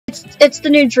It's the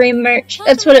new Dream merch.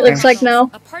 That's what it looks like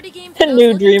now. A party game The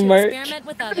new Dream merch.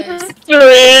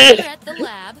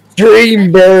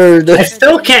 Dream Bird. I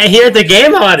still can't hear the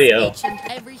game audio.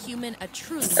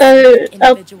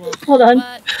 Hold on.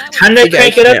 Time to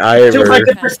crank it up to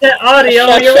 200% audio.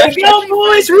 Here we go,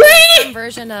 boys. Some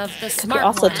version of the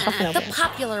smart one, the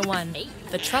popular one,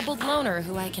 the troubled loner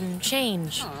who I can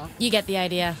change. You get the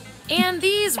idea. And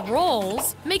these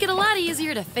roles make it a lot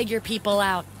easier to figure people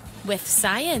out with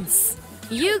science.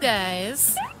 You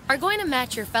guys are going to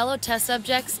match your fellow test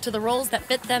subjects to the roles that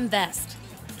fit them best.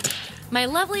 My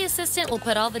lovely assistant will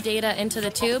put all the data into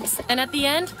the tubes, and at the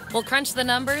end, we'll crunch the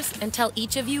numbers and tell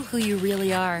each of you who you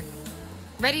really are.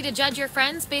 Ready to judge your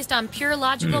friends based on pure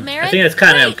logical merit? I think it's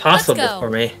kind of impossible for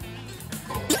me.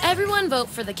 Everyone vote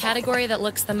for the category that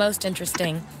looks the most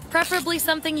interesting, preferably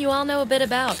something you all know a bit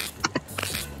about.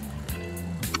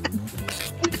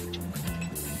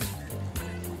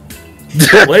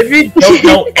 What if you don't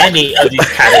know any of these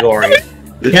categories?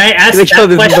 Can I ask that question?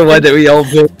 This is the one that we all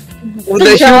picked.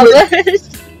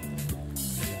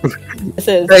 This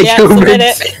is submit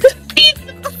it.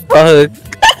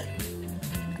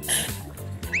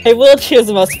 I will choose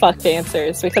the most fucked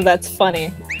answers because that's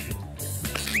funny.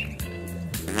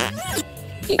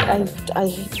 I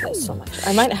hate this so much.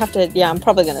 I might have to. Yeah, I'm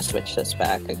probably gonna switch this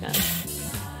back again.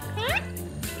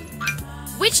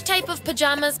 Which type of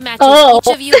pajamas matches each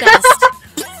of you best?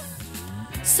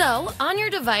 So, on your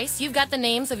device, you've got the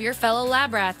names of your fellow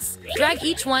lab rats. Drag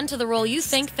each one to the role you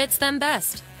think fits them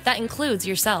best. That includes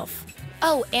yourself.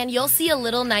 Oh, and you'll see a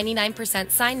little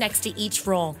 99% sign next to each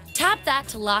role. Tap that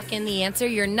to lock in the answer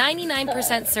you're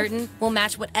 99% certain will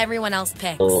match what everyone else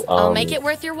picks. I'll make it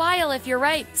worth your while if you're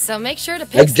right, so make sure to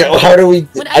pick something. How do we...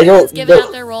 When everyone's given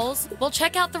out their roles, we'll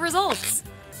check out the results.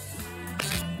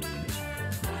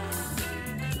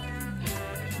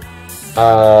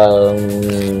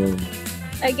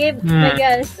 I gave my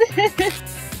guess.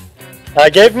 I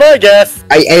gave my guess.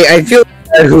 I feel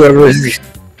bad whoever's...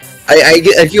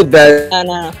 I feel bad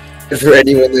for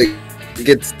anyone that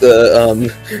gets the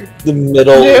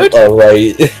middle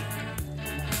right.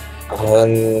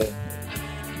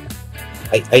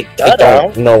 I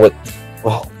don't know what...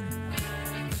 Well...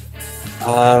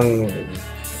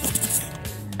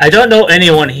 I don't know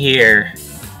anyone here.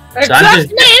 So I'm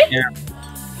just guessing here.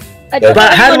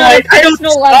 But how do I don't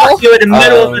stalk you in the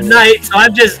middle of the night, so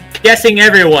I'm just guessing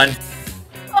everyone.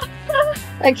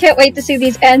 I can't wait to see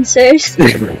these answers. No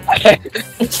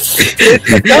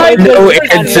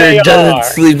answer doesn't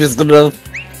sleep is enough.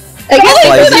 I guess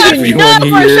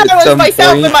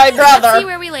myself and my brother. Let's see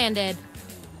where we landed.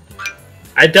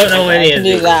 I don't know any of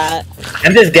these. That.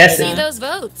 I'm just guessing. See those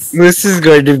votes. This is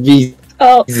going to be...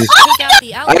 Oh.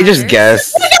 I just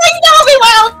guessed.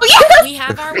 We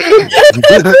have our winner.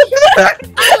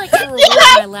 I like to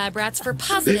reward my lab rats for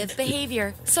positive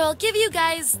behavior, so I'll give you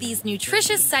guys these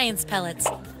nutritious science pellets.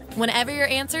 Whenever your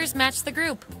answers match the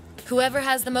group, whoever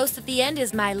has the most at the end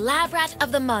is my lab rat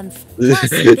of the month.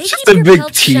 Plus, it's just a big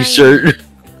T-shirt.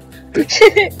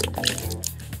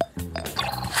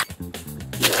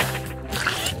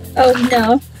 Oh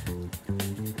no.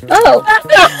 Oh!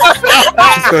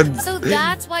 So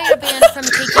that's why you're banned from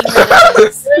taking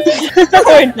risks.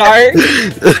 Oh, dark.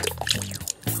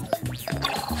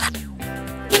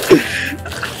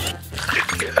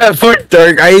 For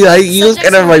dark, I use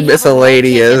kind of like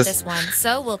miscellaneous. This one,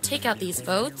 so we'll take out these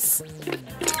votes.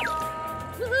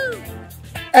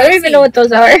 I don't even know what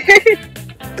those are. I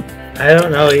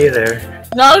don't know either.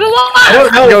 Not a lot. I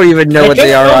don't even know what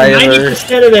they are either.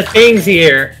 90% of the things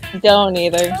here. Don't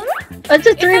either. That's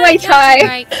a three-way tie.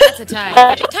 Right, that's a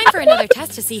tie. Time for another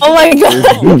test to see. Oh my god.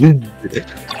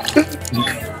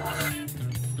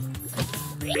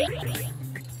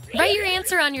 Write your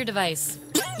answer on your device.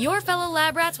 Your fellow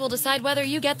lab rats will decide whether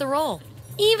you get the role.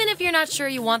 Even if you're not sure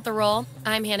you want the role,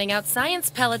 I'm handing out science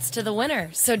pellets to the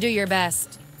winner, so do your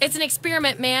best. It's an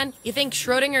experiment, man. You think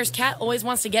Schrodinger's cat always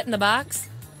wants to get in the box?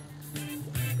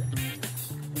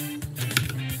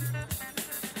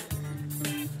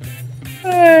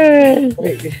 Why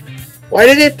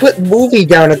did it put movie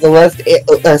down at the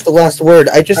last word?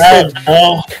 I just said...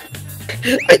 Oh.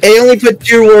 I only put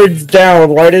 2 words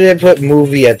down. Why did it put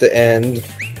movie at the end?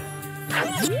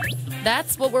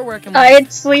 That's what we're working with.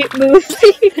 I'd sleep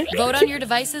movie. Vote on your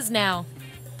devices now.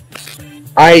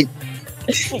 I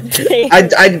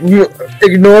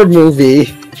ignore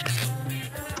movie.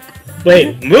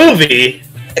 Wait, movie?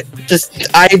 Just,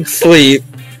 I'd sleep.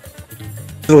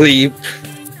 Sleep.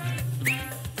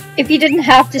 If you didn't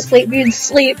have to sleep, you'd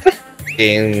sleep.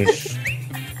 Games.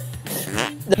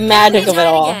 The magic of it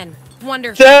all.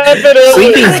 Wonderful.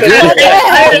 Sleeping's good.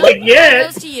 Yeah.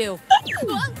 Goes to you.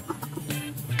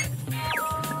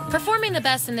 Performing the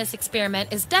best in this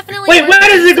experiment is definitely. Wait, where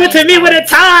does it go to me when it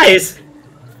ties?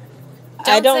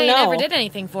 I don't say know. I never did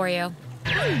anything for you.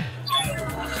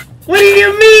 What do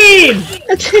you mean?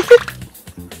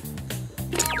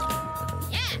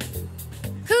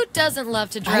 Who doesn't love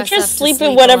to dress I up just to sleep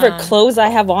in whatever alone? clothes I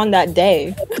have on that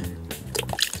day.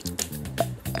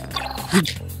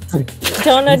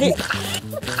 Don't know.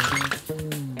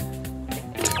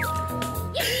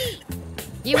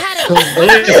 You had it for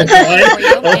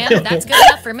you, and that's good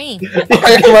enough for me.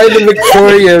 Why am I the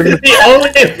Victorian? The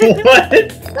only one.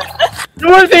 You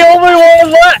were the only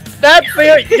one left. That's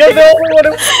the. You're the only one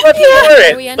who left for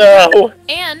it. So.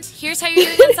 And here's how you're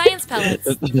doing on science pellets.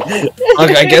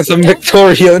 Okay, I guess I'm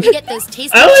Victorian. You get those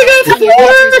tasty I only got when your 4.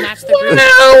 answers match the group.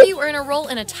 No. You earn a role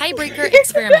in a tiebreaker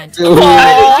experiment.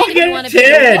 How did you You get want to be the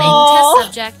 10? winning test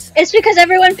subject. It's because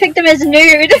everyone picked him as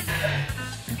nude.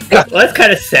 Well, that's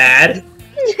kind of sad.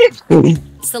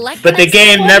 Select But the next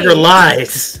game employee. never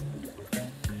lies.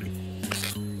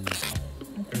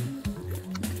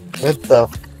 What the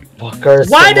fuck are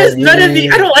Why some does of none of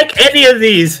these? I don't like any of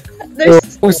these.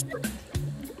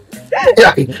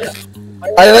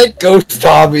 I like Ghost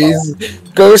Hobbies.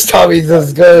 Ghost Hobbies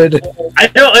is good. I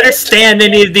don't understand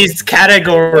any of these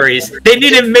categories. They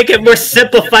need to make it more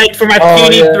simplified for my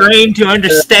puny brain to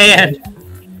understand.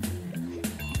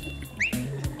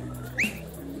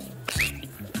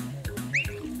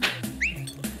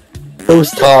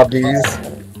 Ghost Hobbies.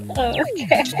 Oh,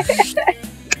 okay.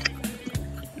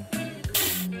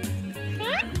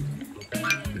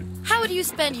 How would you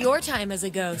spend your time as a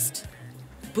ghost?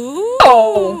 Boo!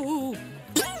 Oh.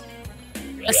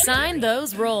 Assign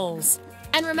those roles.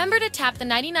 And remember to tap the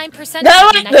 99% No,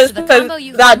 next to the combo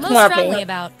you feel that's most not strongly me.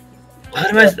 about. What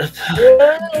am I?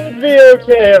 It would be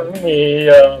okay with me.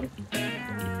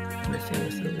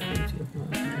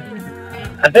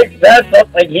 I think that's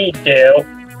something he'd do.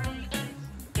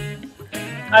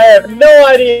 I have no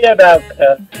idea about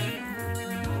that.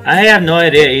 I have no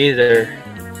idea either.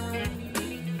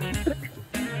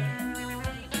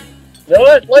 You know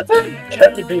what? Let's have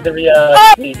Kevin be the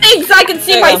Things I can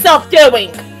see myself doing.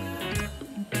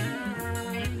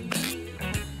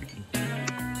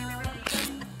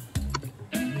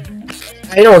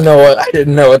 I don't know what I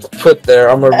didn't know what to put there.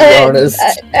 I'm gonna be honest.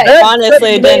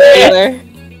 Honestly, didn't either.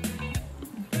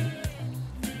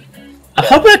 I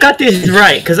hope I got these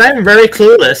right, because I'm very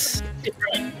clueless.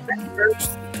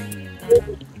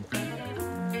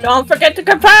 Don't forget to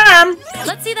confirm.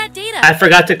 Let's see that data. I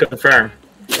forgot to confirm.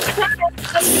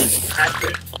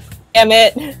 Damn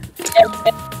it.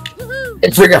 Woohoo.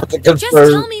 I forgot to Just tell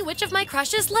confirm. me which of my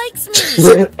crushes likes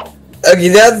me. Okay,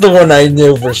 that's the one I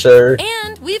knew for sure.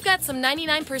 And we've got some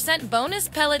 99% bonus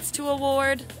pellets to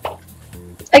award.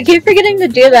 I keep forgetting to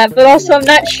do that, but also I'm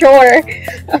not sure.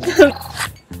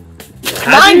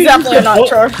 Mine's definitely not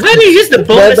sure. How do you use the But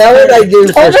bonus? that one I knew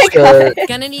Oh for my sure. god.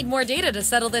 Gonna need more data to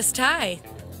settle this tie.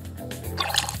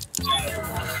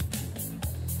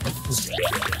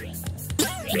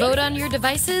 Vote on your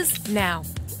devices now.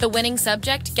 The winning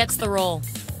subject gets the role.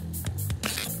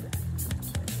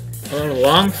 A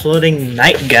long floating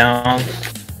nightgown.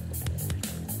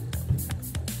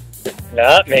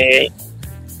 Not me.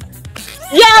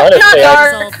 Yeah, Honestly, not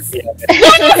dark. Results. Yeah.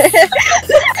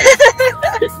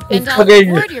 And I'll Okay,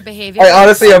 reward your behavior. I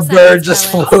honestly a with some bird science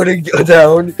just pellets. floating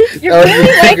down. You're That would really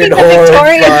be liking the freaking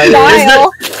Victorian horrifying.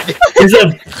 style.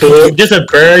 Is a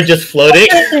bird just floating?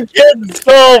 It's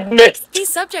so mixed.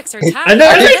 These subjects are I tied. know,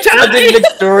 I every Let's time. think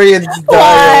Victorian style.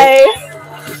 Why?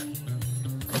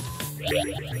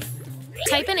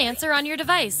 type an answer on your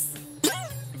device.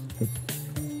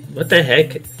 What the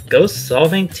heck? Ghost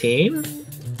solving team?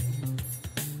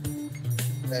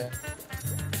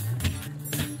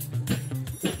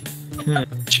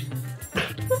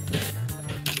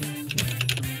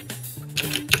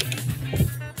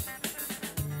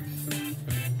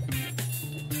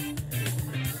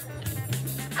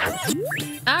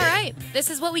 Alright, this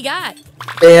is what we got.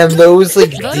 And those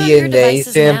like Vote on your DNA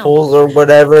devices samples or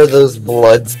whatever, those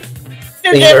bloods,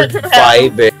 they are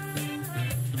vibing.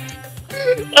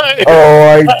 Oh,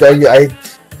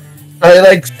 I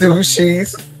like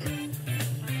sushis.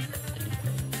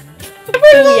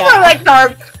 I like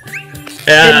dark.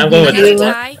 Yeah, I'm going with Next this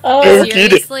one. tie. Oh,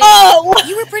 Seriously? Oh!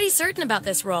 You were pretty certain about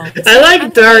this role. I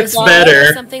like darks Well,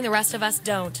 better. something the rest of us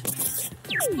don't.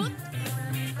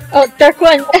 Oh, dark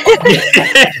one.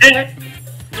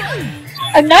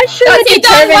 I'm not sure what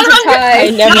determines a I tie.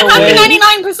 never win.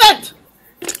 99%.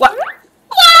 What?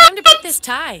 Time to break this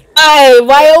tie.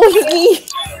 Why always me?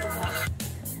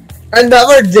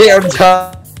 Another damn Vote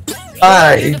on your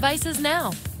tie. devices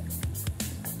now.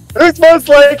 Who's most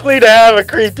likely to have a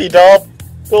creepy doll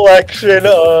selection.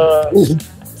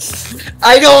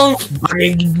 I don't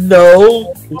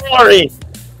know. Maury.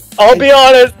 I'll be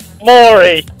honest,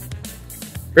 Maury.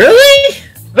 Really?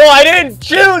 No, I didn't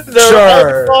choose them.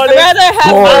 Sure. I'd rather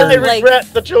have I like,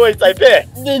 regret the choice I picked.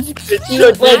 It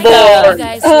should be I more. know you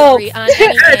guys disagree on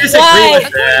anything. I disagree with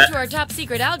According that. to our top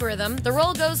secret algorithm, the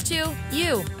role goes to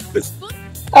you.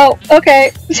 Oh,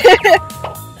 okay.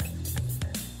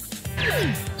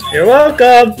 You're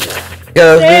welcome.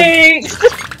 Thanks.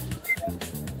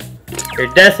 Your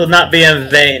death will not be in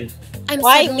vain. I'm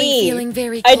Why suddenly me? feeling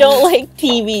very I don't cold. like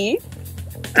TV.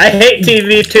 I hate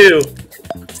TV too.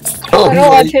 I don't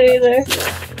watch it either.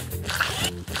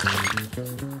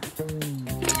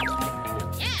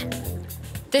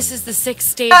 This is the 6th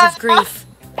stage of grief.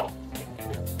 I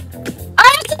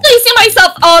actually see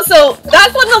myself also.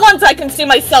 That's one of the ones I can see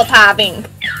myself having.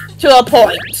 To a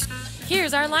point.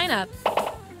 Here's our lineup.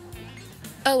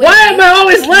 Oh, Why am I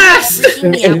always last?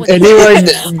 Anyone?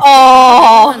 Everyone's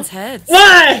heads.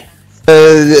 Why?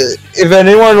 If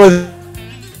anyone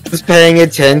was paying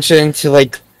attention to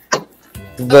like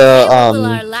the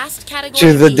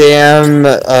to the damn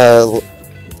Nerve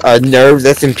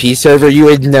SMP server, you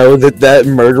would know that that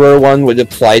murderer one would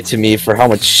apply to me for how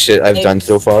much shit I've done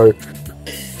so far. Isn't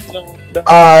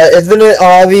it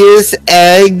obvious?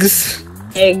 Eggs.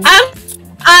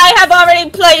 I have already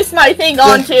placed my thing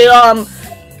onto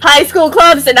high school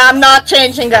clubs, and I'm not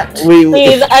changing it.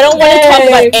 Please, I don't want to talk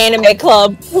about anime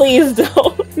club. Please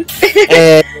don't. Cook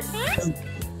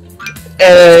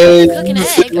an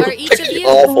egg, or each of you.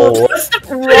 Awful.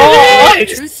 Let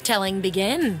truth-telling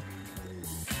begin.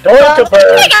 I don't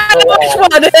know which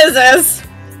one is this.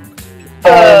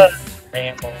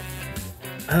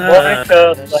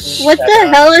 What the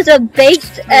hell is a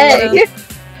baked egg?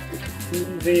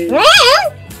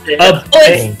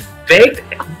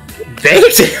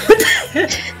 Baked?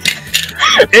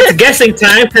 It's guessing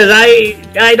time because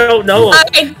I don't know.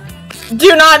 I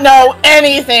do not know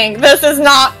anything. This is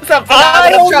not something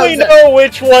I only know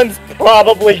which one's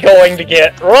probably going to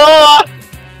get raw.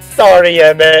 Sorry,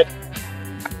 Emmett.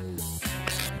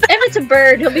 Emmett's a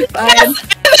bird, he'll be fine.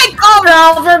 Emmett called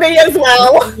out for me as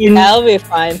well. That'll be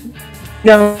fine.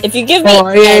 No. If you give me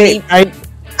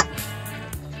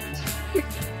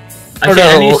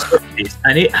I need to switch these.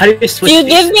 How do you switch If you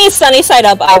these? give me Sunny Side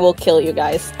Up, I will kill you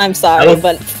guys. I'm sorry,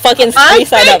 but fucking Sunny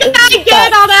Side Up. I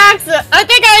did on accident. I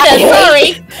think I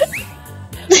did.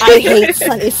 Sorry. I hate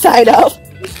Sunny Side Up.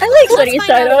 I like Sunny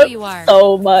Side Up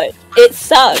so much. It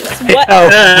sucks. What?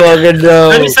 Fucking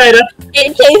no. Sunny Side Up.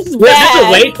 It tastes Was bad. there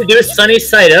a way to do Sunny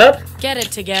Side Up Get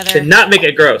it together. to not make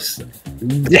it gross?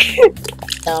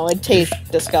 No, it tastes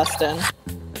disgusting.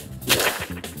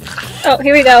 Oh,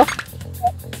 here we go.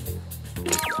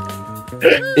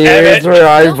 Here's where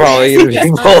I'm probably gonna be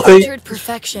bullied. Unfiltered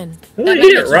perfection. Who did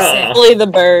it raw? Bully the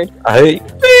bird. I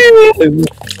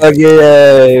fucking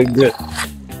egg.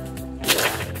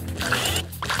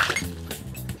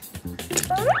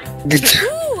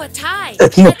 Ooh, a tie.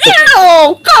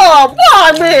 Oh, come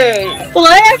on, me. Well,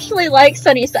 I actually like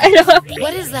Sunny Side Up.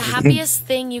 What is the happiest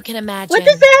thing you can imagine? What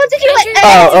does that have to do with eggs?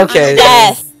 Oh, okay.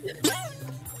 Death.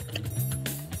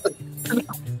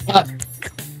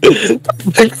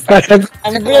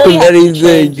 I'm really happy to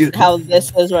change how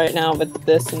this is right now with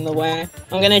this in the way.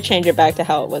 I'm gonna change it back to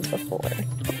how it was before.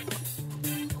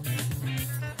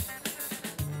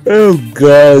 Oh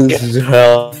god, this is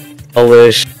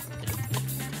hellish.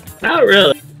 Not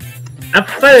really. I'm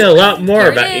finding a lot more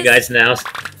about you guys now.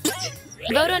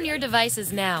 Vote on your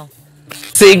devices now.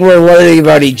 Seeing we're learning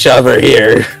about each other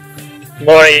here.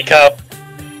 Maury, Cup.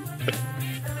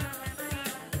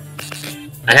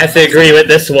 I have to agree with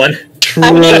this one. True.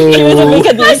 I'm gonna choose it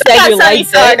because you said you Sunny liked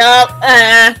Side it. Up.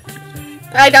 I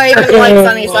don't even like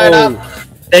Sunny Side Up.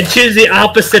 Then choose the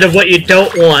opposite of what you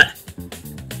don't want.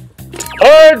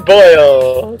 Hard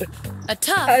boiled. A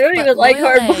tough. I don't but even like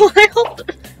loyal hard egg. boiled.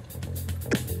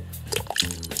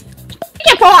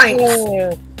 Get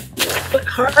points. But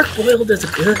hard boiled is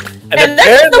good. And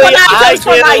this is the one I chose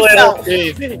for get a little myself.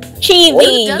 cheesy. Cheesy,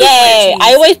 What? yay!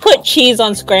 I always put cheese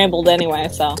on scrambled anyway,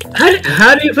 so.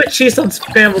 How do you put cheese on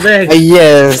scrambled eggs?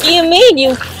 Yes. What do you mean?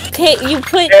 You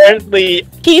put Apparently.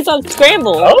 cheese on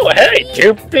scrambled. Oh, hey,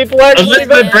 two people actually. Unless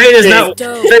my brain is not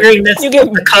Dope. figuring this You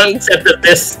get the concept of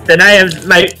this, then I have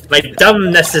my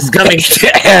dumbness is coming.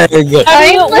 Egg.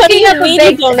 I'm What do looking you at the mean you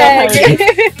baked don't know how to-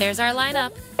 egg. There's our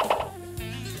lineup.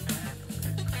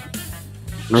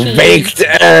 Baked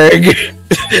egg.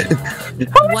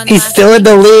 One He's last still in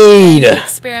the lead.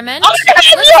 experiment. Let's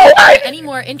see if there are any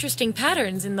more interesting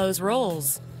patterns in those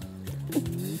rolls.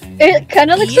 It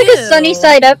kind of looks like a Sunny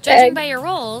Side Up Judging egg. by your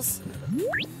rolls,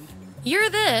 you're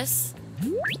this,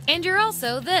 And you're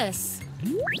also this.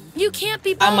 You can't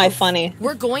be both. How am I funny?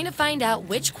 We're going to find out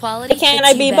which quality. Can't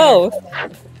I be both?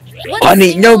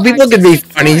 Funny? No, people can be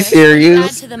funny,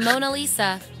 serious. Add to the Mona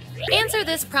Lisa. Answer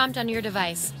this prompt on your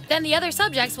device. Then the other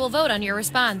subjects will vote on your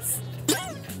response.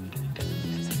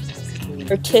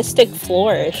 Artistic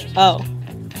flourish. Oh.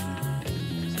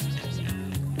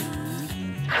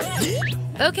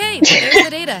 Okay, there's the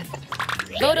data.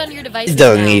 Vote on your device. It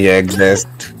doesn't need to exist.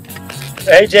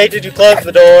 Hey Jay, did you close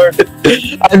the door?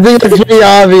 I think it's pretty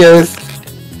obvious.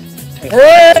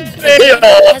 Pretty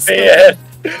obvious.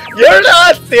 You're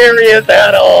not serious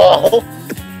at all.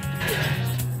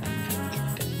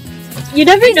 You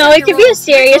never know, it could be a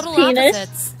serious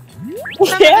penis. From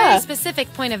a very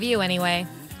specific point of view, anyway.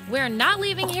 We're not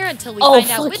leaving here until we find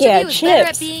out which of you is better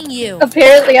at being you.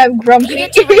 Apparently I'm grumpy. You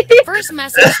get to write the first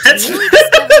message to newly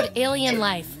discovered alien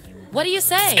life. What do you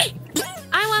say?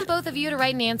 I want both of you to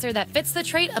write an answer that fits the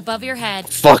trait above your head.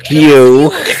 Fuck you.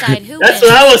 That's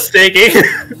what I was thinking.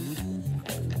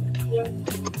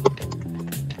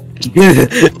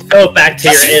 Go back to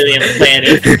your alien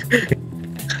planet.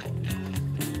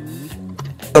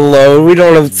 Hello, we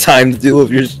don't have time to deal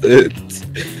with your shit.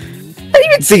 I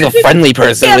even think a friendly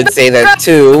person would say that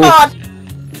too.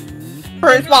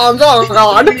 Response, oh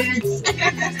god.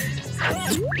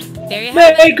 There you May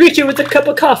have I it. greet you with a cup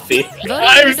of coffee?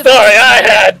 I'm sorry, I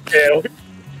had to.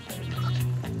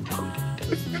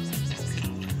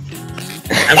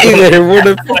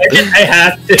 I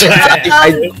have to.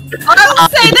 I will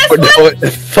say this What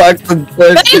the fuck?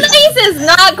 Bailey's is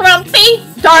not grumpy.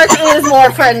 Dark is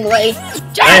more friendly.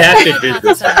 I have to do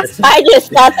this. I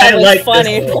just thought that was like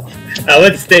funny. I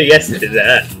would say yes to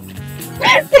that.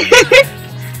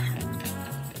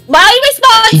 My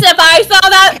response if I saw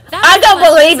that, I don't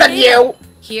believe in you.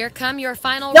 Here come your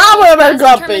final Y'all results, were as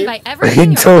grumpy. determined by everything I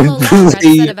your don't fellow lab rats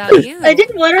believe- said about you. I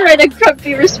didn't want to write a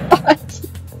grumpy response.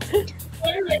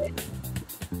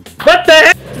 What the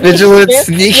heck? Vigilant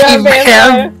sneaky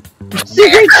man.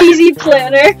 Super cheesy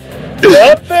planner.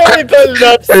 Nothing but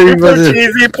that super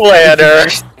cheesy planner.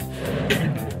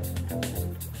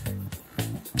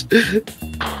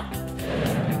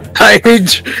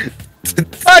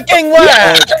 Fucking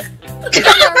lab!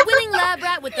 Our winning lab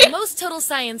rat with the most total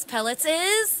science pellets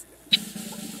is...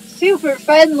 Super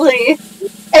friendly.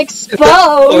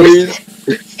 Exposed.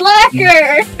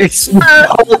 Slacker.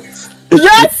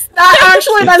 Yes, that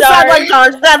actually does sound like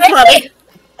Dark. That's funny.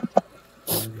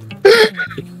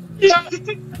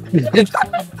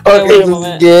 Fuck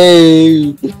this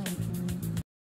game.